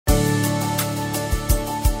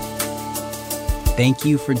Thank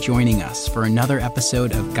you for joining us for another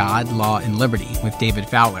episode of God, Law, and Liberty with David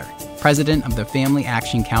Fowler, President of the Family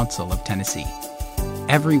Action Council of Tennessee.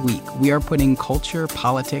 Every week, we are putting culture,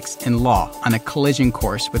 politics, and law on a collision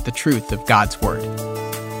course with the truth of God's Word.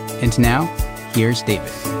 And now, here's David.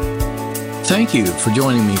 Thank you for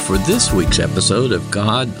joining me for this week's episode of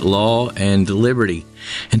God, Law, and Liberty.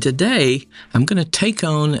 And today, I'm going to take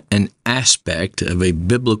on an aspect of a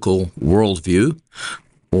biblical worldview,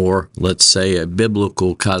 or let's say a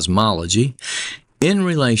biblical cosmology, in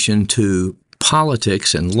relation to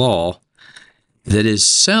politics and law that is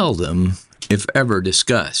seldom, if ever,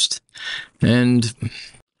 discussed. And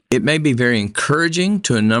it may be very encouraging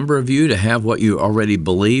to a number of you to have what you already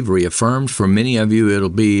believe reaffirmed. For many of you, it'll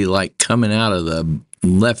be like coming out of the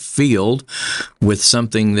left field with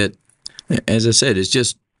something that, as I said, is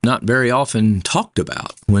just not very often talked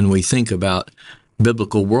about when we think about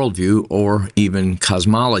biblical worldview or even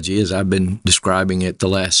cosmology, as I've been describing it the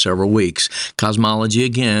last several weeks. Cosmology,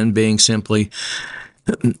 again, being simply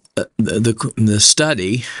the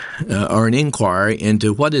study or an inquiry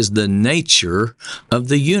into what is the nature of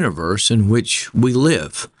the universe in which we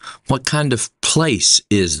live. What kind of place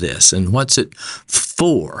is this, and what's it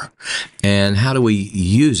for, and how do we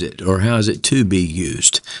use it, or how is it to be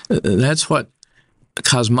used? That's what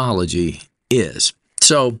cosmology is.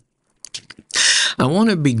 So I want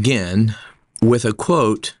to begin with a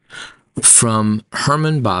quote from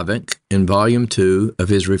Herman Bavinck in Volume 2 of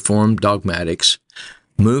his Reformed Dogmatics,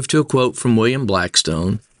 move to a quote from William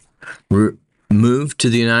Blackstone, move to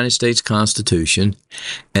the United States Constitution,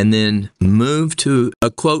 and then move to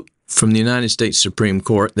a quote from the United States Supreme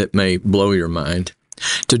Court that may blow your mind,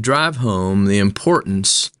 to drive home the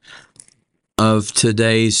importance of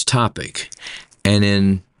today's topic. And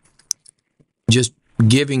in just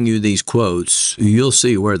giving you these quotes, you'll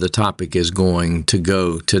see where the topic is going to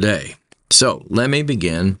go today. So let me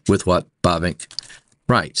begin with what Bavinck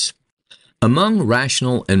writes. Among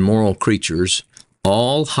rational and moral creatures,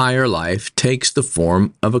 all higher life takes the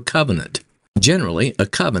form of a covenant. Generally, a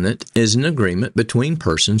covenant is an agreement between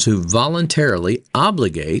persons who voluntarily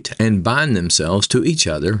obligate and bind themselves to each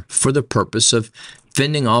other for the purpose of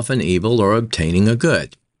fending off an evil or obtaining a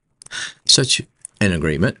good. Such an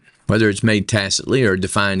agreement, whether it's made tacitly or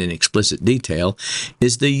defined in explicit detail,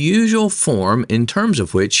 is the usual form in terms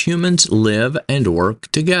of which humans live and work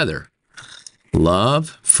together.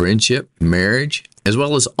 Love, friendship, marriage, as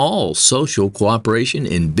well as all social cooperation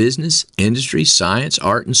in business, industry, science,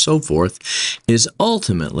 art, and so forth, is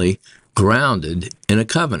ultimately grounded in a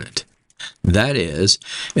covenant. That is,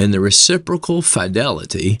 in the reciprocal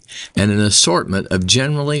fidelity and an assortment of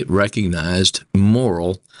generally recognized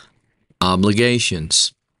moral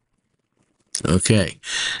obligations. Okay,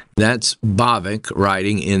 that's Bavinck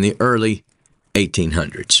writing in the early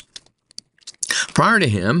 1800s. Prior to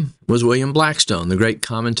him was William Blackstone, the great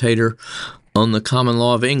commentator on the common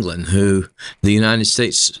law of England, who the United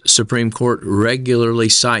States Supreme Court regularly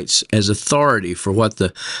cites as authority for what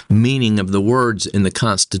the meaning of the words in the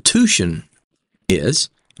Constitution is,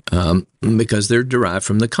 because they're derived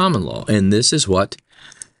from the common law. And this is what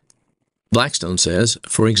Blackstone says,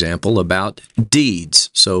 for example, about deeds.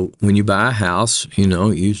 So when you buy a house,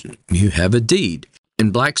 you have a deed.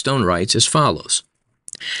 And Blackstone writes as follows.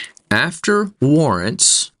 After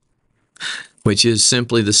warrants, which is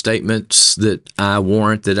simply the statements that I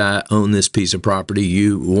warrant that I own this piece of property,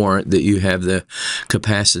 you warrant that you have the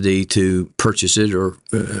capacity to purchase it or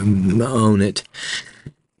own it.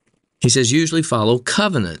 He says, usually follow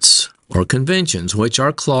covenants or conventions, which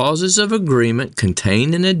are clauses of agreement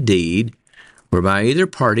contained in a deed whereby either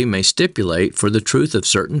party may stipulate for the truth of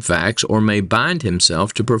certain facts or may bind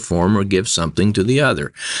himself to perform or give something to the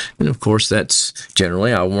other. And of course, that's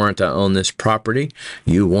generally, I warrant I own this property.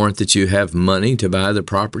 You warrant that you have money to buy the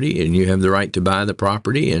property, and you have the right to buy the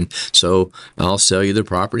property, and so I'll sell you the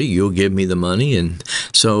property, you'll give me the money. And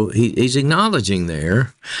so he's acknowledging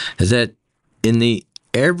there that in the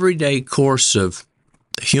everyday course of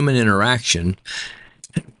human interaction,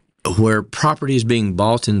 where property is being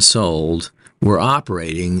bought and sold, we're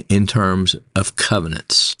operating in terms of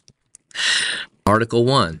covenants. Article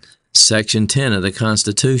 1, Section 10 of the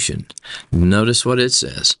Constitution. Notice what it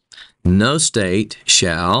says. No state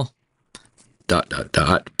shall, ...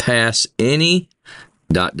 pass any ...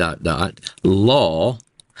 law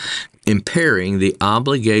impairing the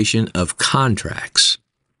obligation of contracts.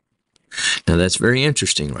 Now, that's very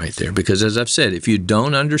interesting right there, because as I've said, if you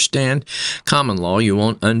don't understand common law, you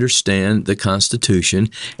won't understand the Constitution.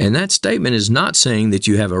 And that statement is not saying that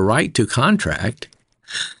you have a right to contract.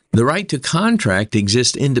 The right to contract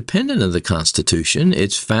exists independent of the Constitution.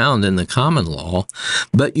 It's found in the common law,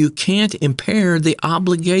 but you can't impair the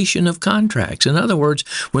obligation of contracts. In other words,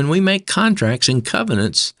 when we make contracts and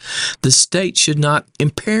covenants, the state should not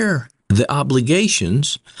impair the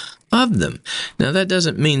obligations of them. Now, that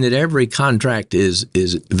doesn't mean that every contract is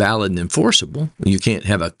valid and enforceable. You can't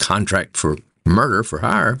have a contract for murder for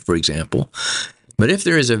hire, for example. But if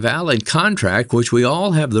there is a valid contract, which we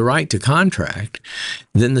all have the right to contract,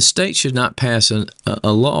 then the state should not pass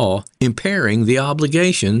a law impairing the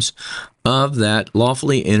obligations of that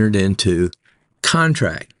lawfully entered into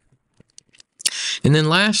contract. And then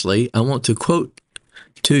lastly, I want to quote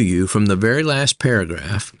to you from the very last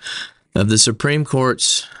paragraph of the Supreme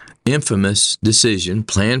Court's infamous decision,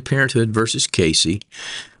 Planned Parenthood versus Casey,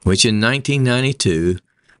 which in 1992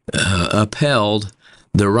 upheld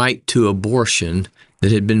the right to abortion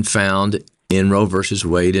that had been found in Roe versus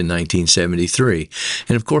Wade in 1973.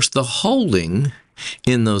 And of course, the holding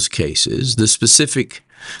in those cases, the specific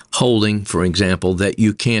holding, for example, that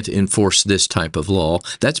you can't enforce this type of law,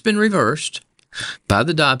 that's been reversed by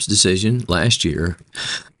the Dobbs decision last year.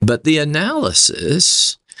 But the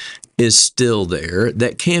analysis is still there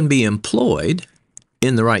that can be employed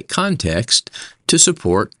in the right context to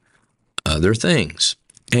support other things.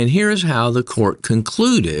 And here's how the court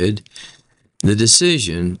concluded the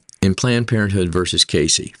decision in Planned Parenthood versus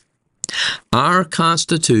Casey. Our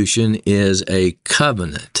Constitution is a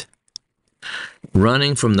covenant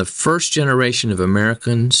running from the first generation of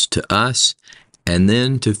Americans to us and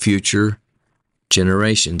then to future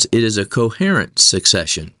generations. It is a coherent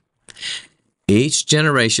succession. Each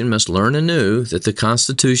generation must learn anew that the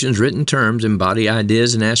Constitution's written terms embody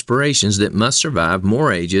ideas and aspirations that must survive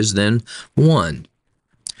more ages than one.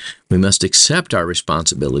 We must accept our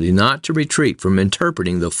responsibility not to retreat from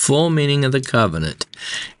interpreting the full meaning of the covenant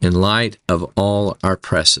in light of all our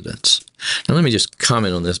precedents. Now, let me just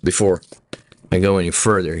comment on this before I go any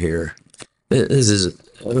further here. This is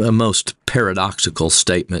a most paradoxical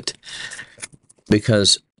statement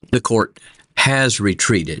because the court has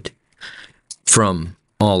retreated from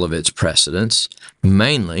all of its precedents,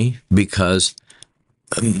 mainly because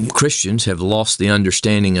Christians have lost the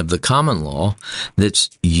understanding of the common law that's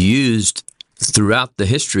used throughout the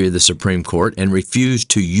history of the Supreme Court and refused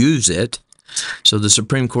to use it. So the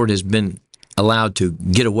Supreme Court has been allowed to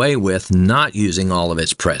get away with not using all of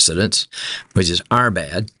its precedents, which is our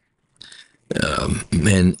bad.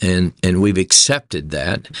 And we've accepted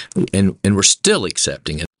that, and we're still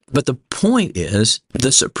accepting it. But the point is,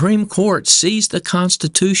 the Supreme Court sees the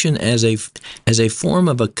Constitution as a form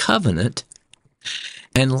of a covenant.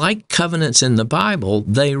 And like covenants in the Bible,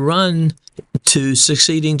 they run to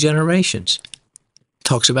succeeding generations.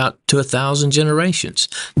 Talks about to 1,000 generations.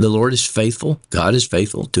 The Lord is faithful, God is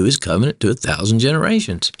faithful to his covenant to 1,000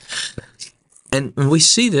 generations. And we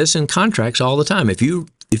see this in contracts all the time. If you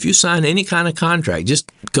sign any kind of contract,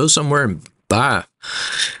 just go somewhere and buy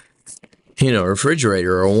a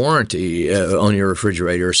refrigerator or a warranty on your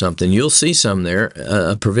refrigerator or something, you'll see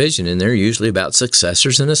a provision in there, usually about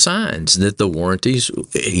successors and assigns, that the warranties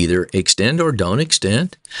either extend or don't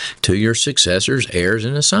extend to your successors, heirs,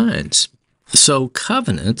 and assigns. So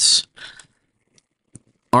covenants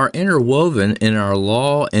are interwoven in our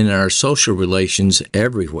law and our social relations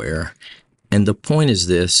everywhere. And the point is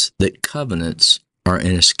this, that covenants are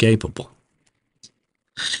inescapable.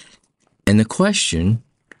 And the question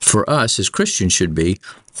for us as Christians should be,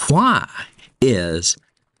 why is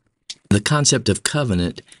the concept of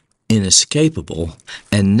covenant inescapable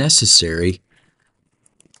and necessary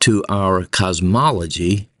to our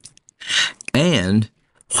cosmology? And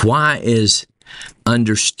why is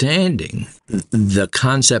understanding the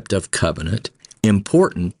concept of covenant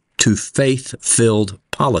important to faith-filled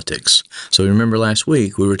politics? So remember last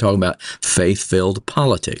week we were talking about faith-filled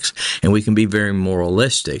politics, and we can be very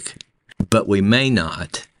moralistic, but we may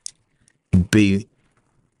not be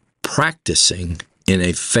practicing in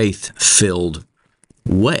a faith-filled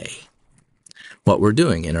way what we're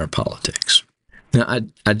doing in our politics. Now,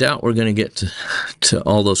 I doubt we're going to get to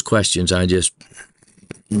all those questions I just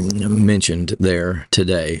mentioned there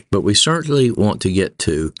today, but we certainly want to get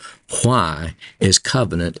to why is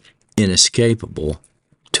covenant inescapable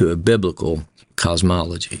to a biblical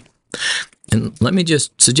cosmology. And let me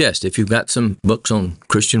just suggest, if you've got some books on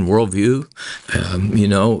Christian worldview,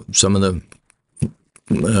 some of the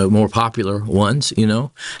more popular ones,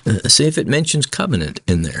 see if it mentions covenant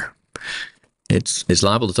in there. It's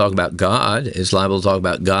liable to talk about God. It's liable to talk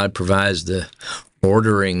about God provides the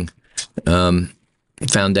ordering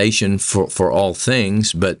foundation for all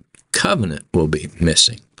things, but covenant will be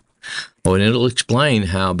missing. Oh, and it'll explain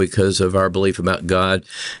how, because of our belief about God,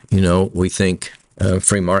 we think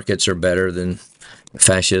free markets are better than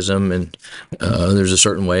fascism, and there's a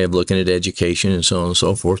certain way of looking at education and so on and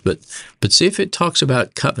so forth. But see if it talks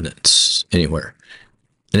about covenants anywhere.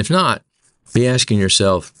 And if not, be asking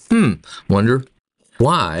yourself, wonder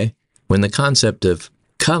why, when the concept of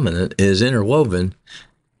covenant is interwoven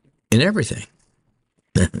in everything.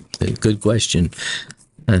 A good question,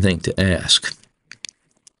 I think, to ask.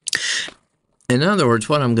 In other words,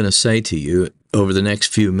 what I'm going to say to you over the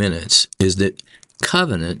next few minutes is that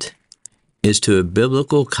covenant is to a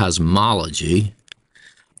biblical cosmology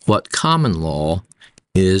what common law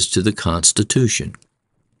is to the Constitution.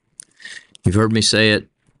 You've heard me say it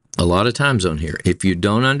a lot of times on here. If you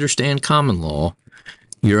don't understand common law,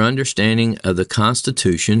 your understanding of the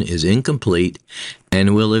Constitution is incomplete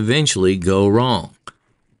and will eventually go wrong.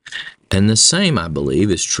 And the same, I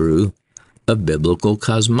believe, is true of biblical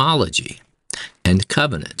cosmology and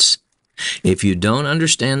covenants. If you don't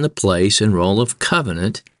understand the place and role of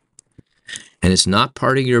covenant, and it's not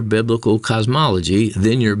part of your biblical cosmology,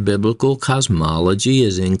 then your biblical cosmology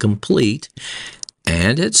is incomplete,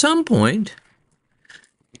 and at some point,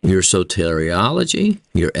 your soteriology,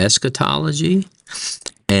 your eschatology,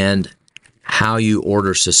 and how you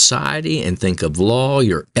order society and think of law,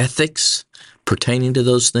 your ethics pertaining to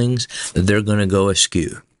those things, they're going to go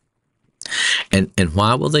askew. And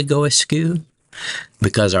why will they go askew?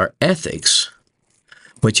 Because our ethics,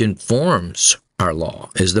 which informs our law,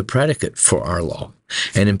 is the predicate for our law,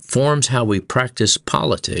 and informs how we practice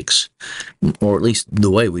politics, or at least the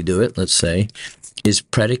way we do it, let's say, is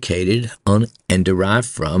predicated on and derived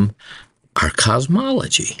from our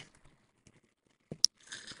cosmology.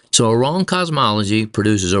 So a wrong cosmology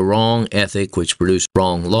produces a wrong ethic, which produces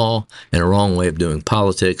wrong law, and a wrong way of doing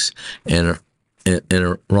politics, and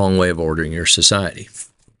a wrong way of ordering your society.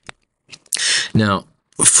 Now,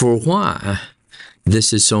 for why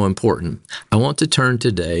this is so important, I want to turn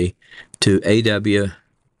today to A.W.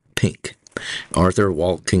 Pink, Arthur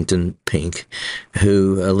Walkington Pink,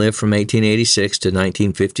 who lived from 1886 to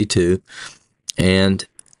 1952, and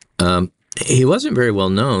he wasn't very well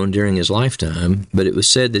known during his lifetime, but it was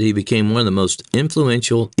said that he became one of the most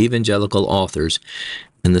influential evangelical authors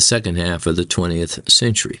in the second half of the 20th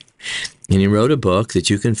century. And he wrote a book that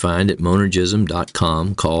you can find at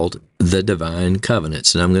monergism.com called The Divine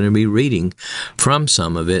Covenants. And I'm going to be reading from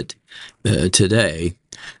some of it today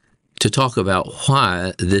to talk about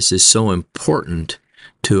why this is so important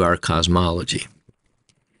to our cosmology.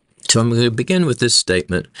 So I'm going to begin with this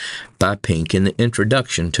statement by Pink in the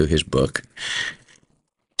introduction to his book.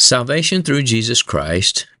 Salvation through Jesus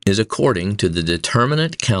Christ is according to the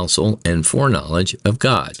determinate counsel and foreknowledge of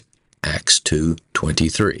God. Acts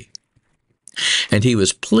 2:23. And he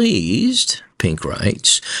was pleased, Pink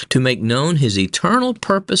writes, to make known his eternal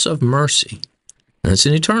purpose of mercy. That's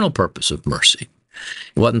an eternal purpose of mercy.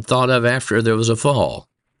 It wasn't thought of after there was a fall.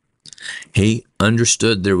 He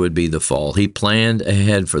understood there would be the fall. He planned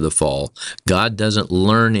ahead for the fall. God doesn't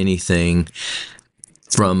learn anything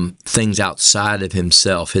from things outside of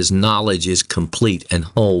himself. His knowledge is complete and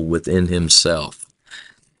whole within himself.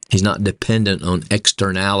 He's not dependent on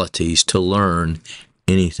externalities to learn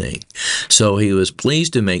anything. So he was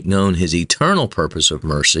pleased to make known his eternal purpose of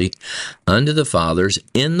mercy unto the fathers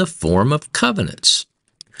in the form of covenants,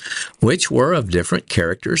 which were of different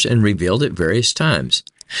characters and revealed at various times.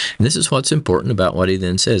 And this is what's important about what he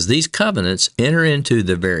then says. These covenants enter into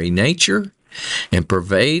the very nature and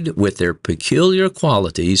pervade with their peculiar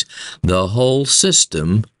qualities the whole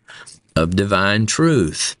system of divine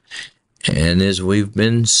truth. And as we've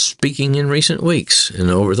been speaking in recent weeks and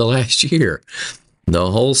over the last year,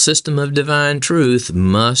 the whole system of divine truth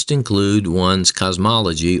must include one's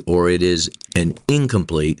cosmology, or it is an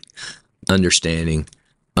incomplete understanding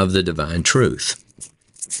of the divine truth.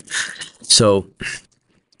 So,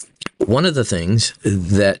 one of the things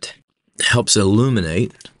that helps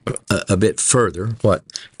illuminate a bit further what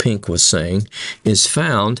Pink was saying is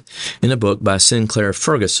found in a book by Sinclair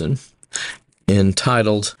Ferguson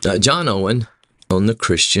entitled John Owen on the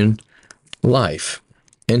Christian Life.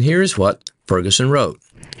 And here's what Ferguson wrote,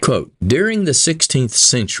 quote, "During the 16th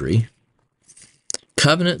century,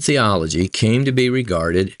 covenant theology came to be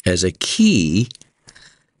regarded as a key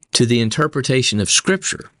to the interpretation of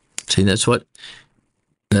Scripture." See, that's what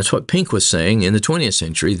Pink was saying in the 20th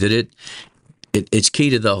century, that it's key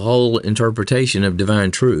to the whole interpretation of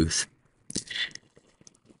divine truth.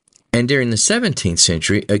 And during the 17th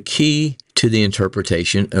century, a key to the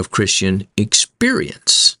interpretation of Christian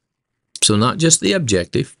experience. So not just the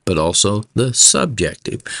objective, but also the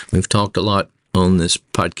subjective. We've talked a lot on this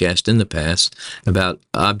podcast in the past about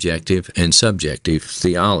objective and subjective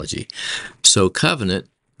theology. So covenant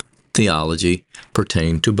theology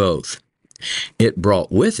pertained to both. It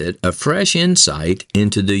brought with it a fresh insight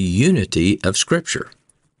into the unity of Scripture.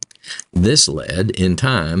 This led, in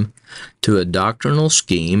time, to a doctrinal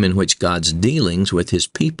scheme in which God's dealings with His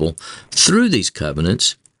people through these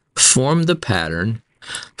covenants formed the pattern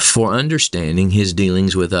for understanding His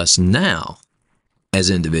dealings with us now as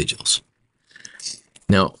individuals.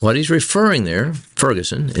 Now, what he's referring there,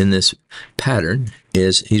 Ferguson, in this pattern,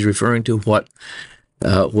 is he's referring to what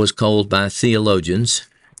was called by theologians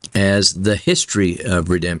as the history of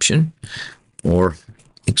redemption, or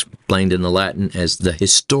explained in the Latin as the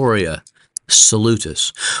Historia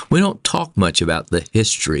Salutis. We don't talk much about the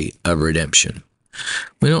history of redemption.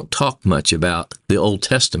 We don't talk much about the Old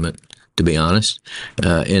Testament, to be honest,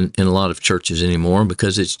 in a lot of churches anymore,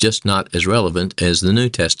 because it's just not as relevant as the New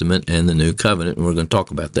Testament and the New Covenant, and we're going to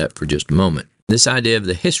talk about that for just a moment. This idea of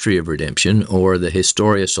the history of redemption, or the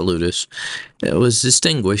Historia Salutis, was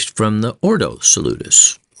distinguished from the Ordo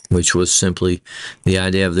Salutis, which was simply the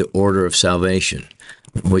idea of the order of salvation,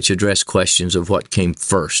 which addressed questions of what came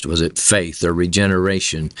first. Was it faith or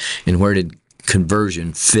regeneration? And where did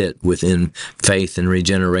conversion fit within faith and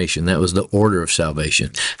regeneration? That was the order of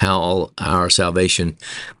salvation, how all our salvation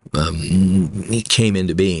came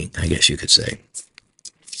into being, I guess you could say.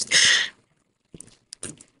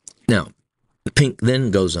 Now, Pink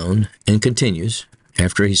then goes on and continues,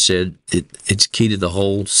 after he said it's key to the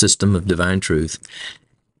whole system of divine truth.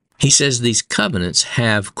 He says these covenants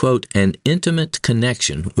have, quote, an intimate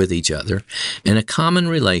connection with each other and a common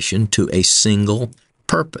relation to a single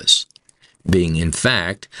purpose, being, in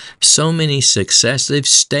fact, so many successive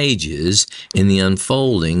stages in the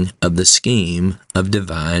unfolding of the scheme of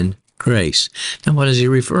divine grace. Now, what is he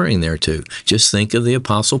referring there to? Just think of the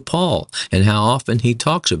Apostle Paul and how often he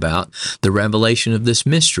talks about the revelation of this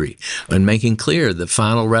mystery and making clear the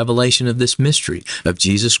final revelation of this mystery of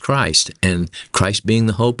Jesus Christ, and Christ being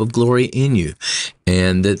the hope of glory in you,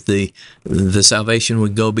 and that the salvation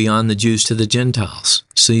would go beyond the Jews to the Gentiles.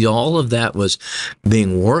 See, all of that was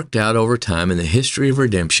being worked out over time in the history of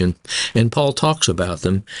redemption, and Paul talks about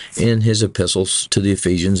them in his epistles to the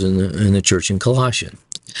Ephesians and the church in Colossians.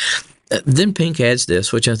 Then Pink adds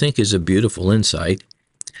this, which I think is a beautiful insight.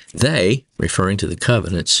 They, referring to the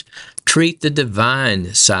covenants, treat the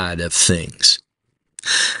divine side of things.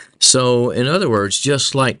 So, in other words,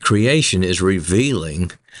 just like creation is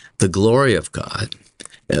revealing the glory of God,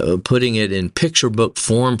 putting it in picture book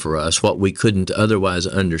form for us, what we couldn't otherwise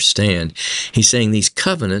understand, he's saying these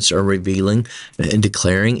covenants are revealing and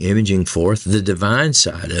declaring, imaging forth the divine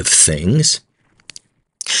side of things,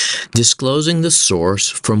 disclosing the source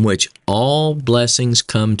from which all blessings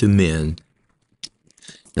come to men.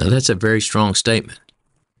 Now, that's a very strong statement,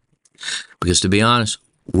 because to be honest,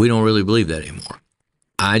 we don't really believe that anymore.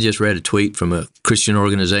 I just read a tweet from a Christian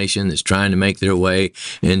organization that's trying to make their way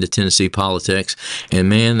into Tennessee politics, and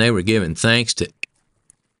man, they were giving thanks to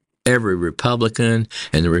every Republican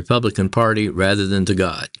and the Republican Party rather than to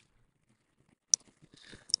God.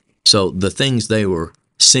 So the things they were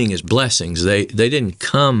seeing as blessings, they didn't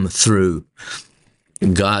come through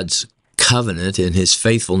God's covenant and His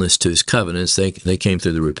faithfulness to His covenants. They came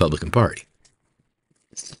through the Republican Party.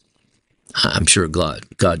 I'm sure God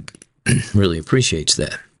really appreciates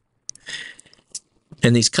that.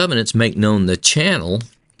 And these covenants make known the channel,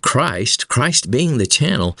 Christ being the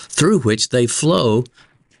channel through which they flow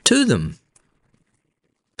to them.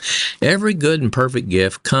 Every good and perfect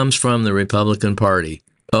gift comes from the Republican Party.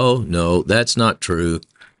 Oh, no, that's not true.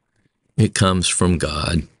 It comes from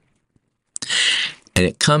God. And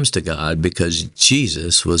it comes to God because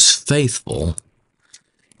Jesus was faithful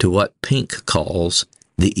to what Pink calls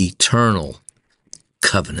the eternal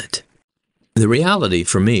covenant. The reality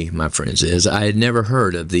for me, my friends, is I had never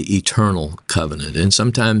heard of the eternal covenant, and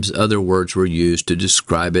sometimes other words were used to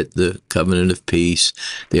describe it, the covenant of peace,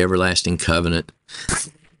 the everlasting covenant.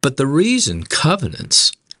 But the reason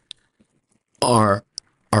covenants are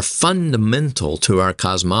fundamental to our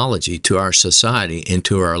cosmology, to our society, and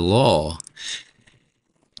to our law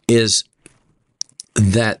is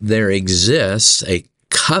that there exists a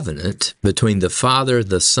covenant between the Father,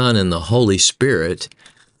 the Son, and the Holy Spirit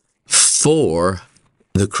for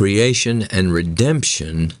the creation and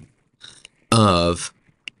redemption of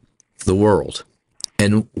the world.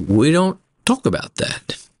 And we don't talk about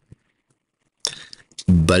that,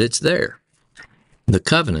 but it's there. The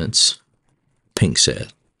covenants, Pink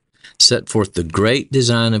said, set forth the great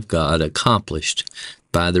design of God accomplished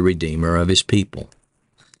by the Redeemer of His people.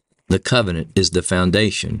 The covenant is the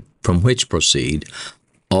foundation from which proceed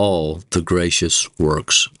all the gracious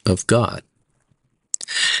works of God.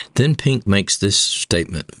 Then Pink makes this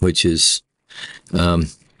statement, which is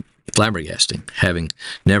flabbergasting, having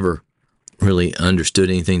never really understood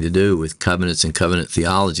anything to do with covenants and covenant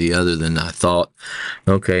theology other than I thought,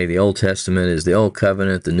 okay, the Old Testament is the Old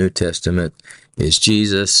Covenant, the New Testament is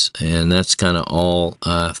Jesus, and that's kind of all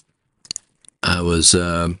I was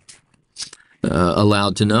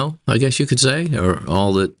allowed to know, I guess you could say, or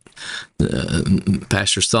all that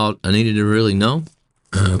pastors thought I needed to really know.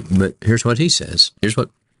 But here's what he says. Here's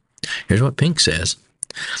what Pink says.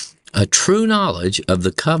 A true knowledge of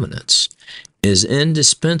the covenants is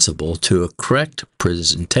indispensable to a correct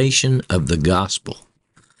presentation of the gospel.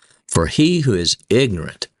 For he who is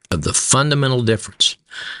ignorant of the fundamental difference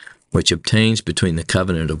which obtains between the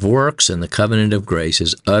covenant of works and the covenant of grace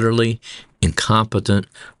is utterly incompetent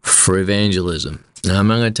for evangelism. Now, I'm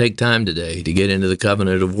not going to take time today to get into the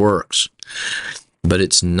covenant of works, but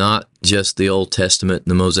it's not just the Old Testament,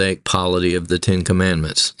 the Mosaic polity of the Ten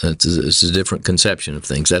Commandments. It's a different conception of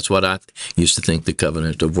things. That's what I used to think the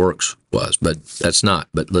covenant of works was, but that's not.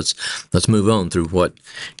 But let's move on through what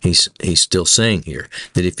he's still saying here.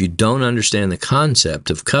 That if you don't understand the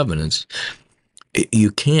concept of covenants,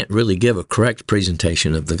 you can't really give a correct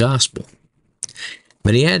presentation of the gospel.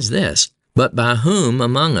 But he adds this, but by whom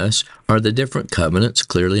among us are the different covenants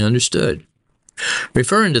clearly understood?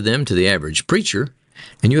 Referring to them to the average preacher,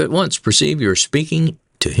 and you at once perceive you are speaking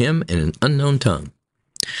to him in an unknown tongue.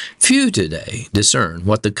 Few today discern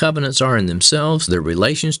what the covenants are in themselves, their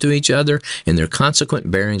relations to each other, and their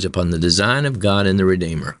consequent bearings upon the design of God and the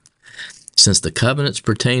Redeemer. Since the covenants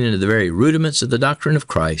pertain to the very rudiments of the doctrine of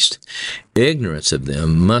Christ, ignorance of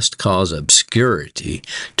them must cause obscurity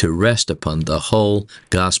to rest upon the whole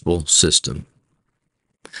gospel system.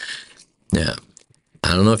 Now,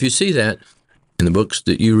 I don't know if you see that in the books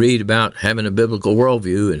that you read about having a biblical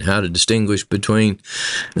worldview and how to distinguish between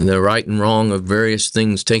the right and wrong of various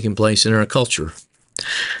things taking place in our culture.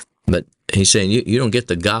 But he's saying you don't get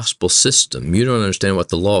the gospel system. You don't understand what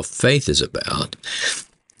the law of faith is about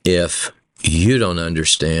if you don't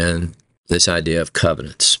understand this idea of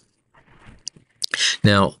covenants.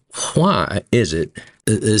 Now, why is it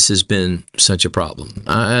that this has been such a problem?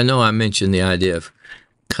 I know I mentioned the idea of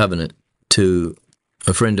covenant to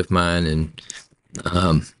a friend of mine in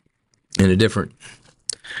a different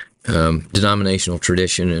denominational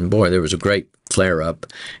tradition, and boy, there was a great flare-up.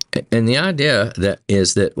 And the idea that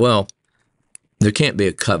is that, well, there can't be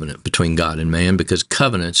a covenant between God and man because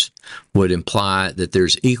covenants would imply that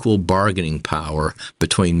there's equal bargaining power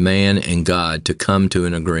between man and God to come to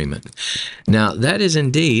an agreement. Now, that is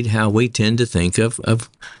indeed how we tend to think of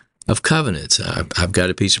covenants. I've got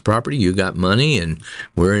a piece of property, you got money, and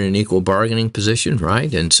we're in an equal bargaining position,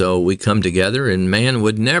 right? And so we come together, and man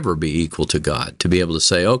would never be equal to God to be able to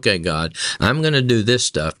say, okay, God, I'm going to do this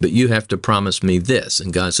stuff, but you have to promise me this.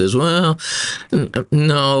 And God says, well,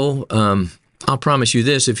 no, I'll promise you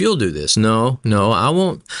this if you'll do this. No, I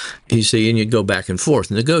won't. You see, and you go back and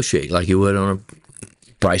forth and negotiate like you would on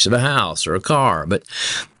a price of a house or a car. But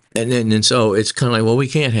and so it's kind of like, well,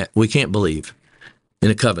 we can't believe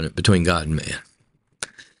in a covenant between God and man.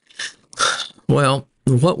 Well,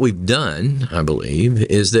 what we've done, I believe,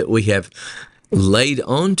 is that we have laid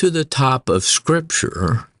onto the top of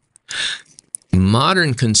Scripture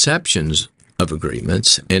modern conceptions of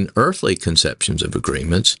agreements and earthly conceptions of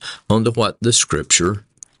agreements onto what the Scripture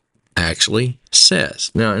actually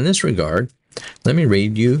says. Now, in this regard, let me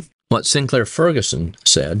read you what Sinclair Ferguson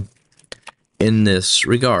said in this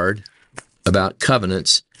regard about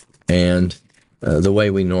covenants and the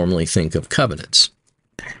way we normally think of covenants.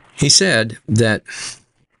 He said that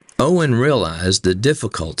Owen realized the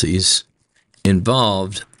difficulties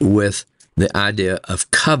involved with the idea of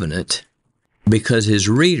covenant because his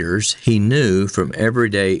readers, he knew from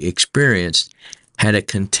everyday experience, had a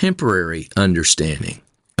contemporary understanding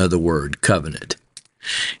of the word covenant.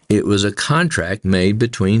 It was a contract made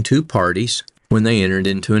between two parties when they entered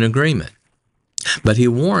into an agreement. But he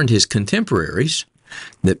warned his contemporaries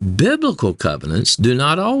that biblical covenants do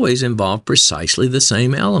not always involve precisely the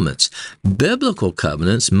same elements. Biblical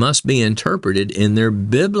covenants must be interpreted in their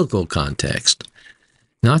biblical context,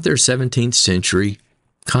 not their 17th century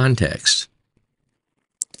context.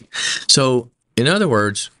 So, in other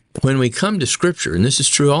words, when we come to Scripture, and this is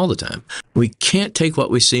true all the time, we can't take what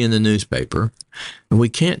we see in the newspaper, and we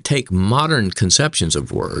can't take modern conceptions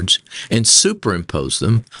of words and superimpose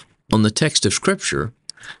them on the text of Scripture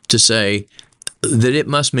to say that it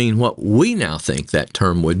must mean what we now think that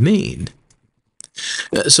term would mean.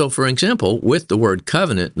 So, for example, with the word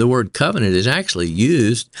covenant is actually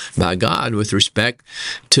used by God with respect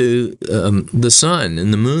to the sun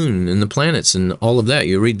and the moon and the planets and all of that.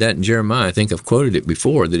 You read that in Jeremiah. I think I've quoted it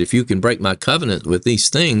before, that if you can break my covenant with these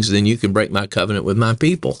things, then you can break my covenant with my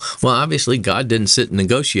people. Well, obviously, God didn't sit and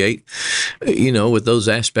negotiate, with those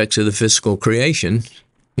aspects of the physical creation,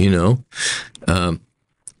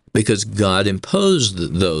 because God imposed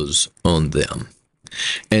those on them.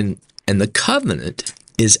 And the covenant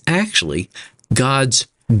is actually God's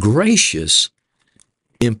gracious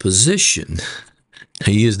imposition. I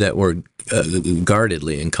use that word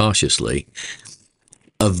guardedly and cautiously,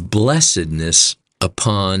 of blessedness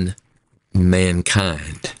upon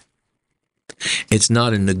mankind. It's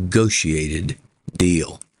not a negotiated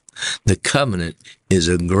deal. The covenant is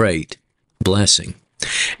a great blessing.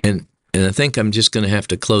 And I think I'm just going to have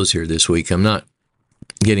to close here this week. I'm not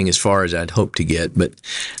getting as far as I'd hoped to get, but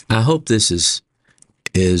I hope this is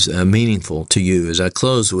meaningful to you as I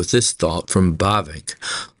close with this thought from Bavinck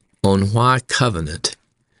on why covenant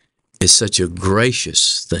is such a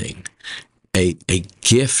gracious thing, a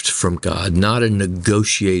gift from God, not a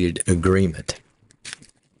negotiated agreement.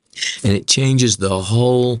 And it changes the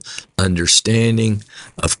whole understanding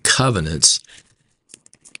of covenants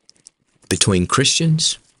between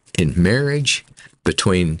Christians, in marriage,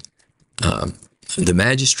 between the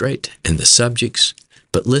magistrate and the subjects.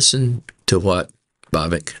 But listen to what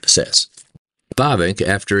Bavinck says. Bavinck,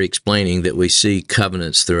 after explaining that we see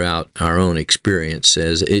covenants throughout our own experience,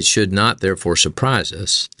 says, "It should not therefore surprise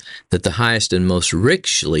us that the highest and most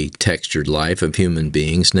richly textured life of human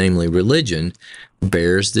beings, namely religion,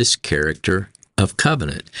 bears this character of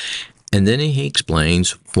covenant." And then he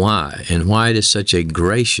explains why, and why it is such a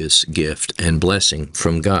gracious gift and blessing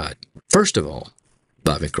from God. First of all,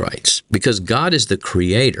 Bavinck writes, because God is the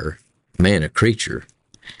creator, man a creature,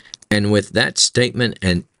 and with that statement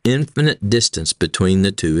an infinite distance between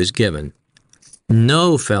the two is given.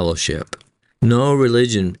 No fellowship, no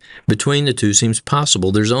religion between the two seems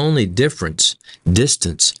possible. There's only difference,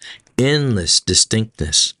 distance, endless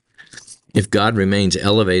distinctness. If God remains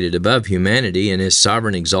elevated above humanity in his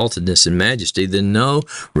sovereign exaltedness and majesty, then no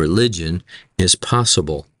religion is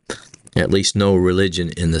possible. At least no religion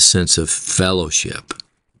in the sense of fellowship.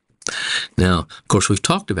 Now, of course, we've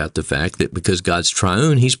talked about the fact that because God's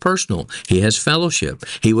triune, he's personal. He has fellowship.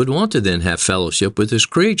 He would want to then have fellowship with his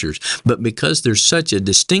creatures. But because there's such a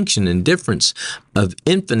distinction and difference of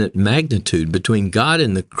infinite magnitude between God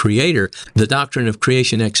and the Creator, the doctrine of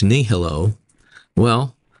creation ex nihilo,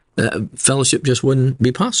 fellowship just wouldn't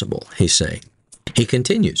be possible, he's saying. He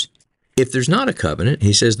continues. If there's not a covenant,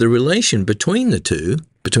 he says, the relation between the two,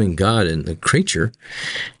 between God and the creature,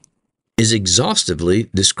 is exhaustively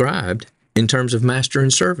described in terms of master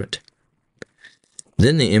and servant.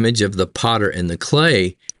 Then the image of the potter and the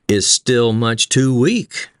clay is still much too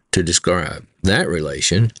weak to describe that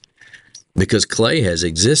relation, because clay has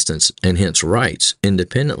existence and hence rights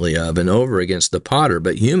independently of and over against the potter,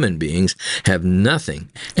 but human beings have nothing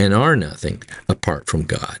and are nothing apart from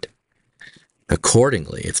God.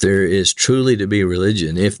 Accordingly, if there is truly to be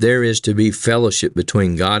religion, if there is to be fellowship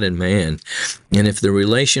between God and man, and if the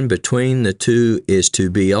relation between the two is to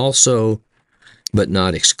be also, but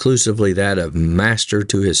not exclusively, that of master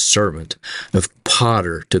to his servant, of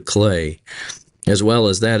potter to clay, as well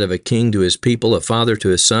as that of a king to his people, a father to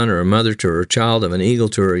his son, or a mother to her child, of an eagle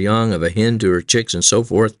to her young, of a hen to her chicks, and so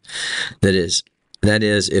forth, that is,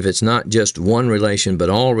 if it's not just one relation, but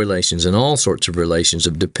all relations and all sorts of relations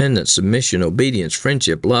of dependence, submission, obedience,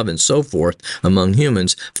 friendship, love, and so forth among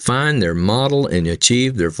humans find their model and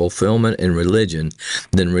achieve their fulfillment in religion,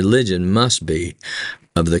 then religion must be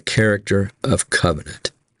of the character of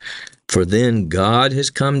covenant. For then God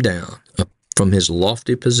has come down from his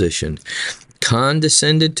lofty position,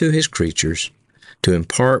 condescended to his creatures, to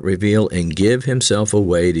impart, reveal, and give himself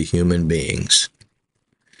away to human beings.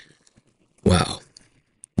 Wow.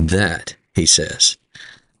 That, he says,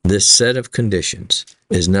 this set of conditions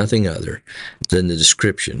is nothing other than the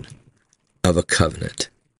description of a covenant.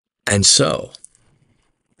 And so,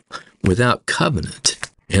 without covenant,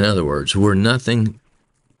 in other words, we're nothing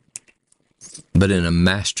but in a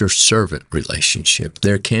master-servant relationship.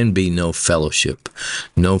 There can be no fellowship,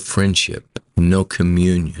 no friendship, no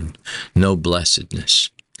communion, no blessedness.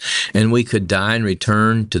 And we could die and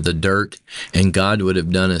return to the dirt, and God would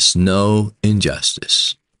have done us no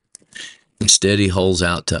injustice. Instead, he holds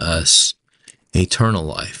out to us eternal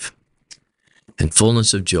life and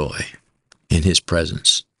fullness of joy in his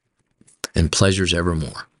presence and pleasures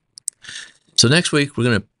evermore. So next week, we're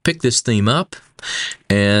going to pick this theme up,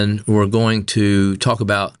 and we're going to talk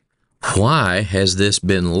about Why has this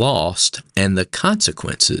been lost, and the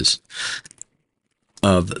consequences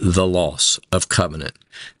of the loss of covenant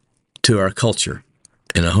to our culture?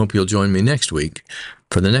 And I hope you'll join me next week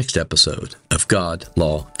for the next episode of God,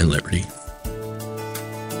 Law, and Liberty.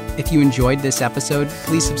 If you enjoyed this episode,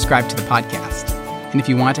 please subscribe to the podcast. And if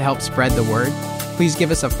you want to help spread the word, please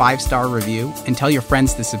give us a 5-star review and tell your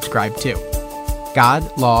friends to subscribe too.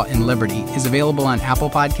 God, Law, and Liberty is available on Apple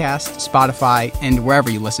Podcasts, Spotify, and wherever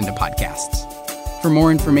you listen to podcasts. For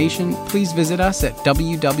more information, please visit us at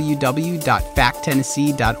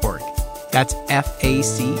www.facttennessee.org. That's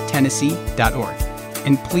factennessee.org.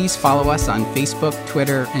 And please follow us on Facebook,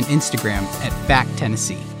 Twitter, and Instagram at Fact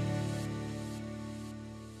Tennessee.